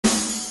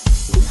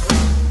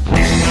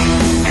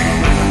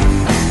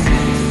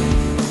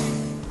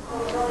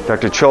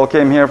Dr. Choll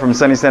came here from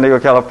sunny San Diego,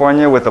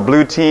 California with a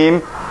blue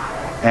team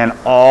and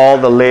all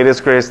the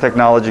latest, greatest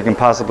technology you can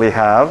possibly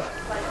have,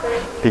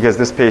 because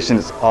this patient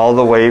is all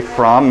the way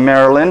from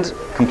Maryland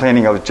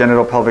complaining of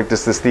genital pelvic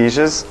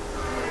dysesthesias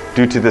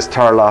due to this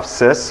Tarlov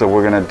cyst. So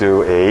we're going to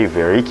do a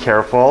very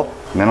careful,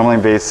 minimally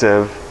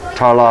invasive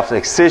Tarlov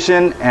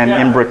Excision and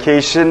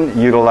Imbrication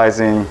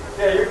utilizing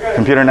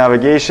computer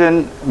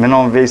navigation,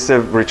 minimally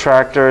invasive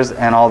retractors,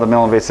 and all the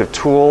minimally invasive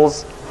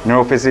tools,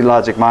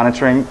 neurophysiologic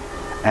monitoring,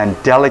 and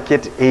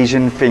delicate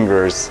Asian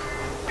fingers,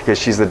 because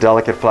she's a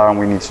delicate flower and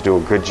we need to do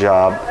a good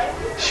job.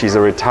 She's a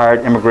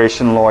retired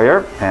immigration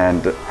lawyer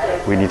and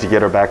we need to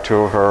get her back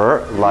to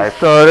her life.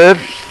 Started.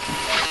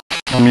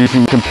 I'm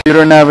using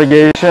computer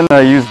navigation.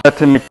 I use that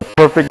to make the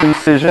perfect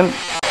incision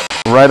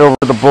right over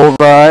the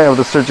bullseye of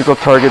the surgical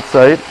target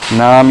site.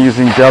 Now I'm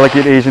using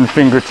delicate Asian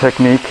finger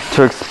technique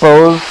to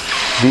expose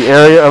the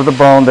area of the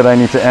bone that I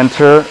need to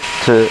enter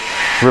to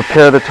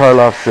repair the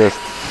Tarlov cyst.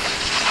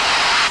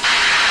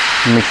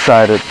 I'm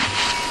excited.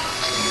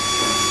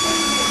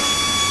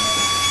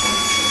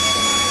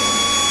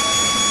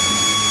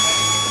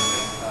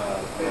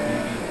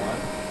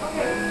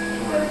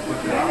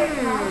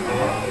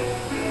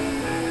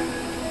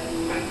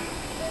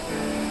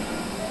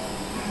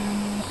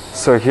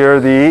 So here are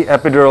the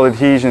epidural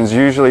adhesions.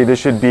 Usually this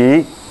should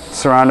be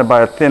surrounded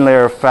by a thin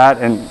layer of fat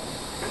and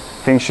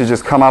things should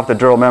just come off the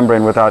dural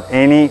membrane without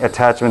any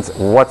attachments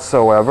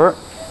whatsoever.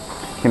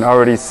 You can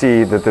already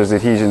see that there's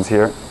adhesions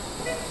here.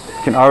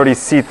 You can already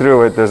see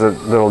through it. There's a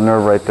little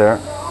nerve right there.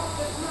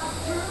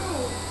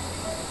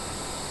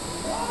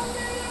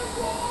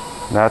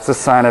 That's a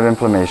sign of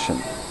inflammation.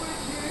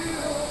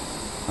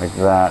 Like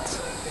that.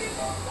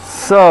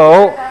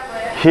 So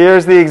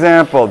here's the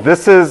example.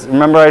 This is,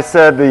 remember I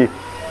said the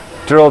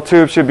dural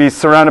tube should be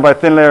surrounded by a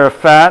thin layer of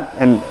fat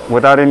and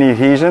without any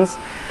adhesions.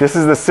 This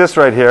is the cyst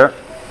right here.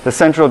 The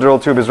central dural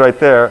tube is right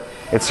there.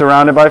 It's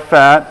surrounded by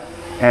fat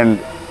and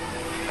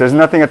there's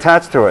nothing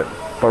attached to it.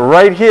 But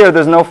right here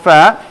there's no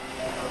fat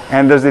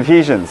and there's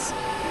adhesions.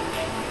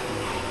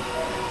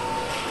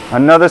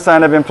 Another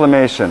sign of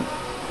inflammation.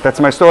 That's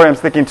my story, I'm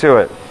sticking to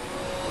it.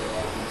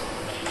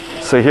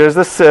 So here's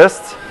the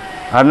cyst.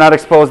 I've not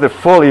exposed it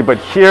fully, but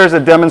here's a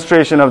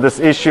demonstration of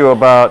this issue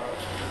about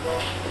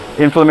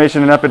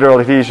inflammation and epidural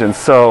adhesions.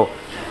 So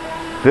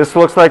this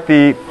looks like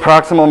the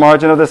proximal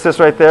margin of the cyst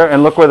right there,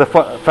 and look where the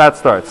fat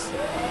starts.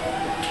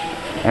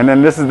 And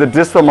then this is the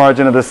distal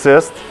margin of the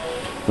cyst.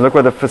 Look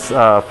where the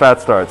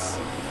fat starts.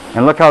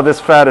 And look how this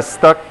fat is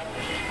stuck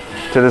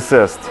to the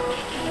cyst.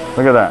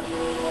 Look at that.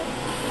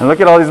 And look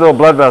at all these little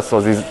blood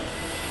vessels, these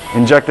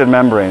injected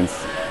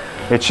membranes.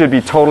 It should be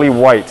totally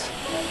white.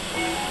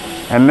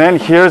 And then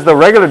here's the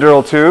regular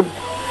dural tube.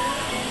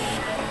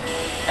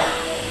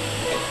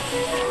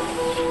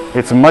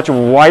 It's much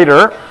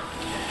whiter,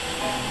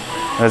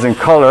 as in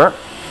color,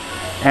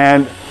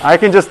 and I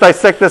can just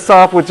dissect this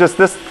off with just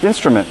this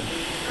instrument.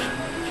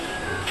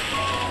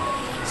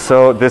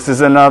 So this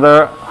is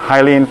another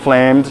highly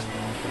inflamed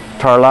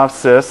Tarlov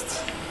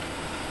cyst,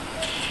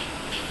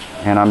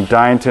 and I'm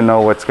dying to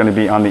know what's going to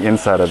be on the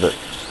inside of it.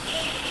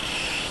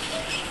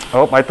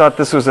 Oh, I thought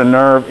this was a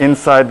nerve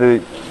inside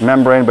the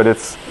membrane, but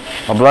it's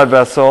a blood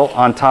vessel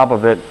on top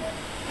of it,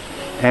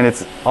 and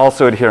it's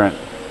also adherent.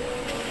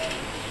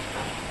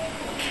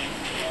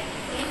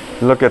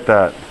 Look at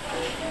that.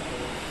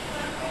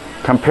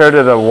 Compared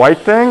to the white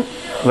thing,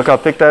 look how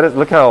thick that is.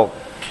 Look how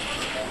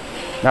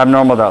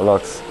abnormal that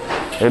looks.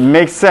 It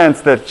makes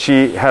sense that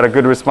she had a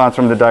good response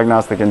from the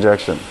diagnostic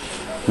injection.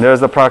 And there's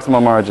the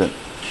proximal margin.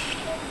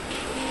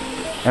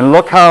 And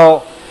look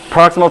how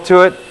proximal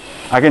to it,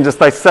 I can just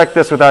dissect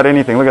this without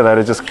anything. Look at that.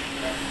 It just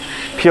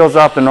peels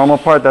off the normal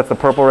part. That's the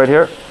purple right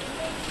here.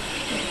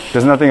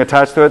 There's nothing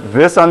attached to it.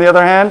 This, on the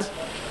other hand,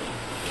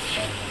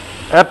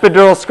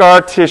 epidural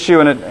scar tissue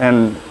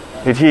and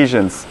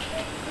adhesions,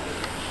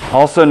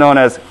 also known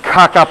as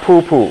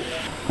kakapupu.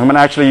 I'm going to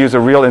actually use a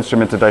real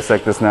instrument to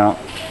dissect this now.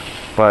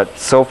 But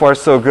so far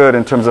so good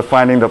in terms of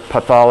finding the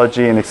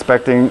pathology and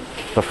expecting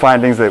the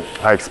findings that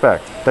I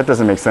expect. That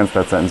doesn't make sense,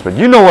 that sentence, but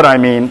you know what I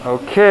mean.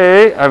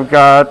 Okay, I've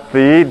got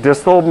the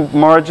distal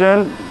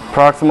margin,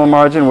 proximal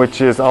margin,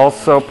 which is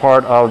also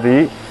part of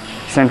the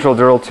central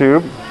dural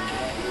tube.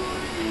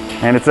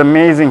 And it's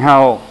amazing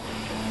how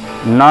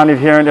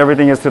non-adherent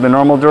everything is to the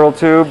normal dural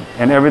tube,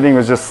 and everything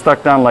was just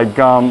stuck down like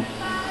gum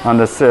on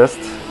the cyst.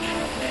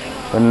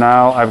 But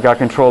now I've got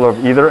control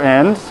of either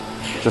end.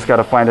 Just got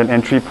to find an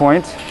entry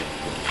point.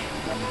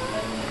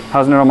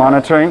 How's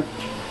neuromonitoring?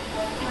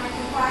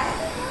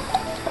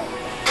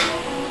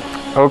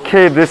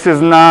 Okay, this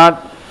is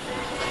not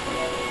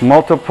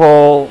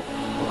multiple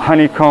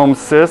honeycomb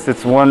cyst.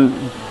 It's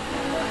one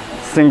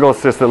single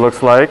cyst, it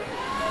looks like.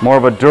 More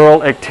of a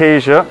dural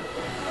ectasia.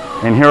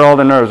 And here are all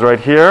the nerves right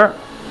here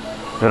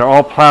that are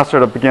all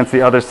plastered up against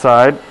the other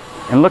side.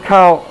 And look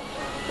how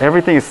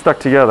everything is stuck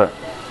together.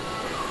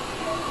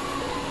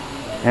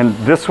 And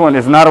this one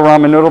is not a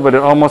ramen noodle, but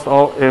it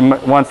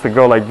wants to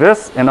go like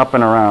this and up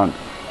and around.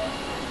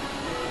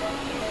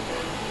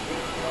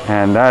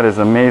 And that is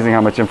amazing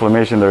how much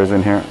inflammation there is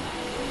in here.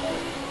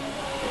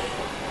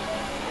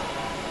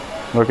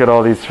 Look at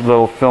all these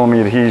little filmy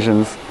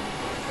adhesions.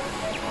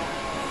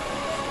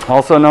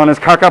 Also known as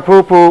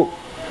kakapupu.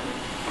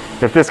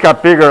 If this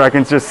got bigger, I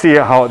can just see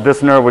how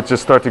this nerve would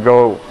just start to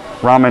go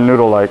ramen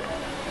noodle-like.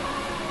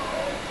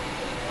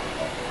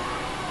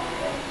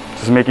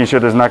 Just making sure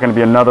there's not going to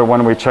be another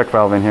one-way check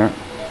valve in here.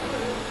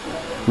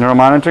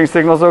 Neuromonitoring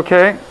signals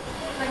okay?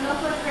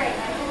 Signals look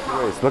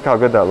great. Look how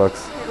good that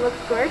looks. It looks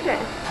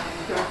gorgeous.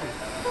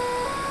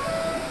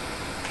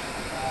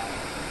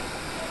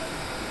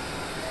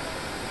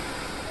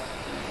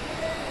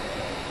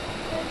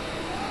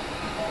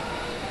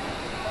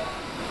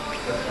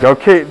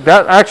 Okay,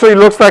 that actually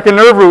looks like a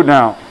nerve root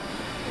now.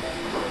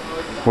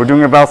 We're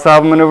doing a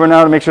Valsalva maneuver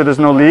now to make sure there's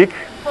no leak.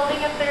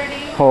 Holding at 30.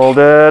 Hold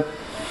it.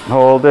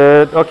 Hold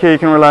it. Okay, you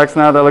can relax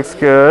now. That looks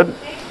good.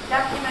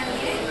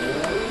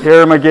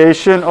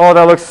 Irrigation. Oh,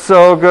 that looks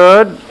so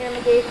good.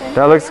 Irrigation.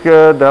 That looks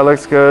good. That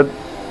looks good.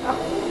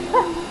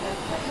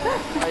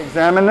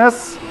 Examine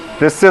this.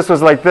 This cyst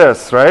was like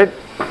this, right?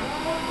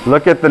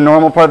 Look at the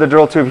normal part of the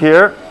dural tube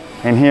here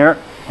and here.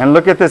 And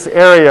look at this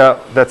area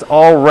that's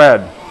all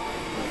red.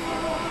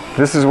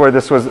 This is where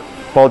this was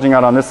bulging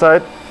out on this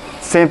side.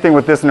 Same thing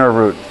with this nerve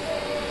root.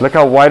 Look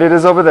how white it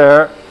is over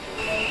there.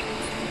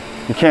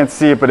 You can't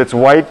see it, but it's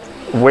white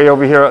way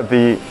over here at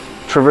the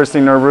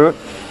traversing nerve root,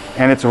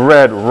 and it's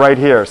red right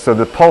here. So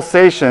the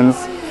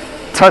pulsations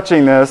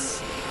touching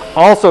this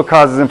also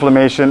causes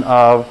inflammation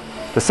of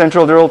the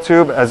central dural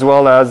tube as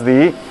well as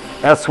the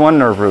S1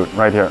 nerve root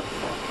right here.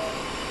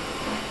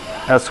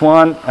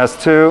 S1,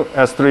 S2,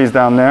 S3 is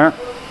down there.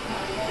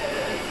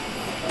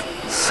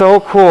 So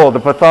cool. The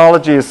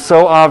pathology is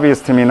so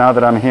obvious to me now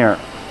that I'm here.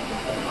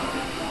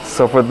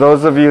 So for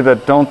those of you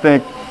that don't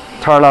think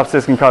Tarlov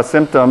cyst can cause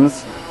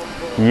symptoms,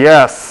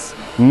 yes,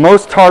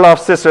 most Tarlov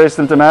cysts are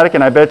asymptomatic,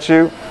 and I bet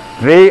you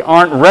they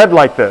aren't red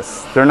like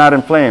this. They're not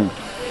inflamed.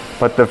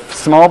 But the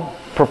small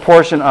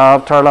proportion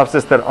of Tarlov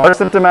cysts that are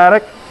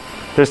symptomatic,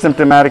 they're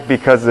symptomatic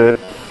because it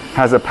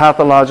has a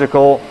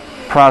pathological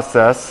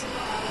process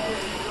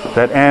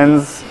that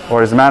ends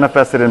or is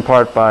manifested in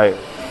part by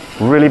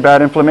really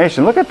bad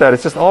inflammation. Look at that.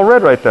 It's just all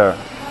red right there.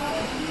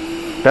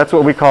 That's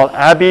what we call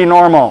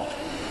abnormal.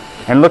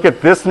 And look at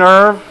this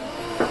nerve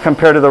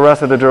compared to the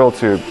rest of the dural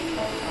tube.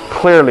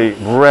 Clearly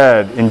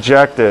red,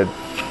 injected,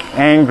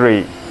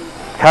 angry,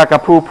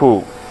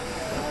 kakapupu.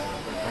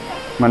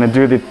 I'm going to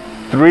do the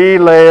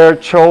 3-layer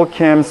Choll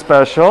Kim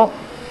special.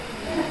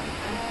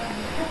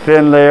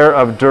 Thin layer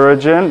of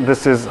Duragen.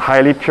 This is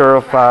highly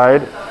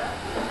purified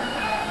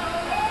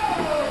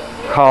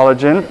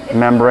collagen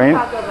membrane.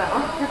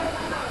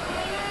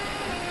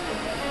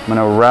 I'm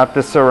going to wrap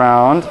this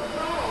around,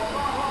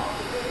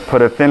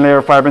 put a thin layer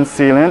of fibrin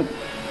sealant,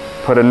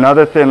 put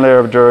another thin layer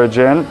of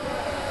Duragen,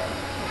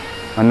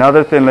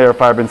 another thin layer of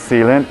fibrin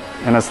sealant,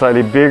 and a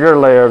slightly bigger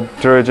layer of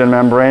Duragen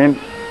membrane,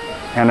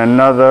 and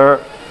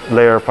another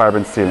layer of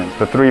fibrin sealant,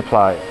 the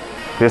 3-ply.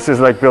 This is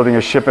like building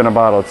a ship in a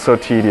bottle. It's so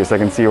tedious. I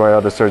can see why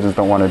other surgeons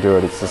don't want to do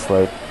it. It's just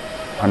like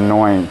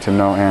annoying to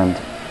no end.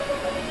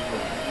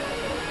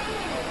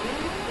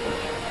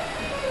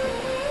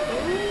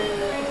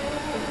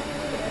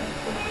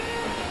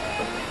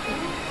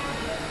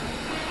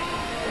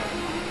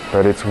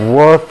 But it's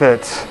worth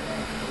it.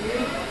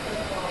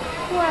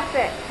 Worth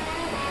it.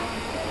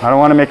 I don't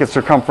want to make it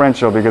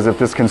circumferential because if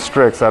this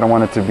constricts, I don't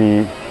want it to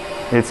be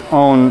its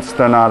own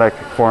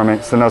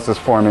stenosis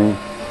forming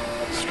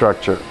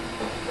structure.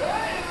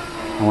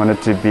 I want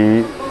it to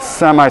be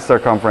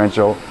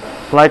semi-circumferential,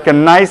 like a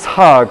nice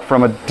hug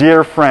from a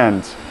dear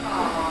friend.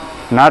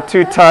 Not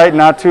too tight,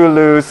 not too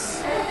loose.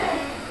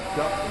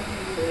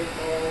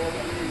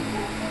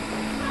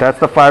 That's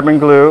the fibrin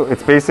glue.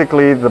 It's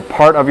basically the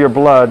part of your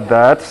blood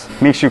that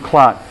makes you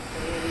clot.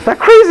 Is that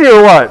crazy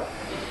or what?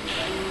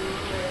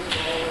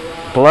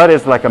 Blood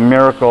is like a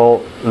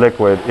miracle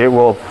liquid. It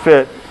will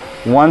fit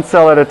one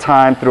cell at a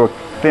time through a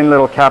thin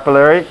little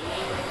capillary.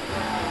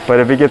 But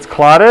if it gets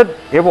clotted,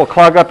 it will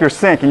clog up your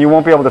sink and you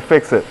won't be able to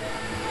fix it.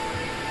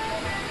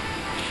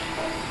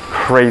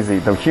 Crazy.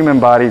 The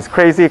human body is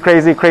crazy,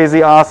 crazy,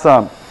 crazy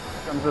awesome.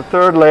 Comes the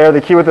 3rd layer.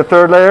 The key with the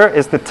 3rd layer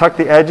is to tuck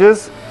the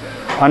edges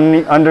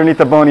underneath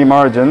the bony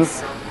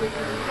margins,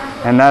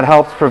 and that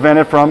helps prevent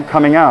it from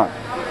coming out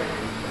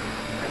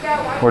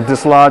or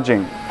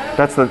dislodging.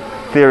 That's the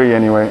theory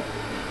anyway.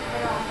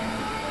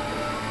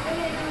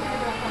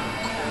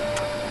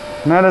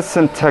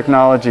 Medicine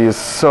technology is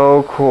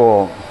so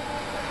cool.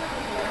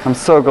 I'm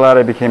so glad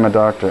I became a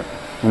doctor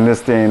in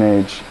this day and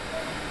age.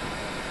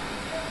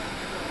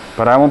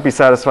 But I won't be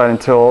satisfied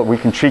until we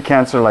can treat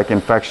cancer like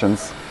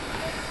infections.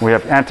 We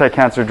have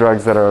anti-cancer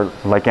drugs that are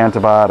like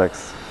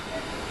antibiotics.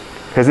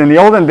 Because in the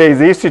olden days,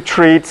 they used to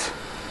treat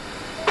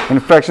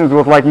infections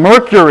with like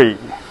mercury.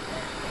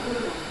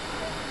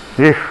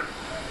 Ew.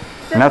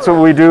 And that's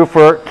what we do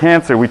for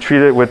cancer. We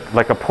treat it with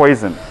like a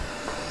poison.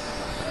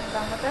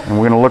 And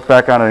we're going to look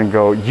back on it and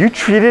go, you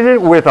treated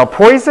it with a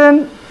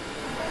poison?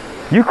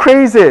 You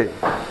crazy.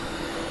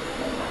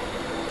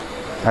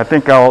 I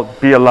think I'll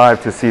be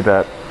alive to see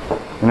that.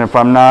 And if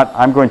I'm not,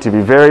 I'm going to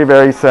be very,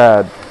 very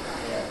sad.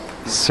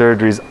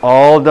 Surgery's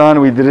all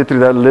done. We did it through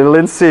that little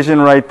incision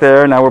right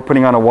there. Now we're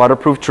putting on a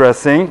waterproof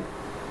dressing.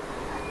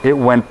 It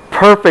went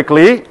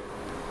perfectly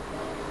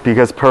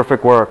because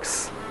perfect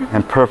works.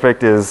 And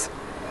perfect is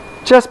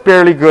just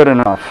barely good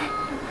enough.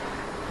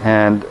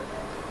 And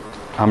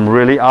I'm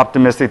really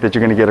optimistic that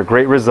you're going to get a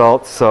great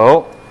result.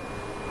 So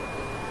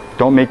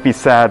don't make me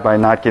sad by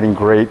not getting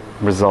great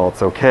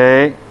results,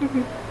 okay?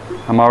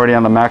 I'm already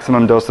on the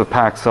maximum dose of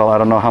Paxil. I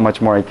don't know how much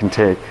more I can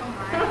take.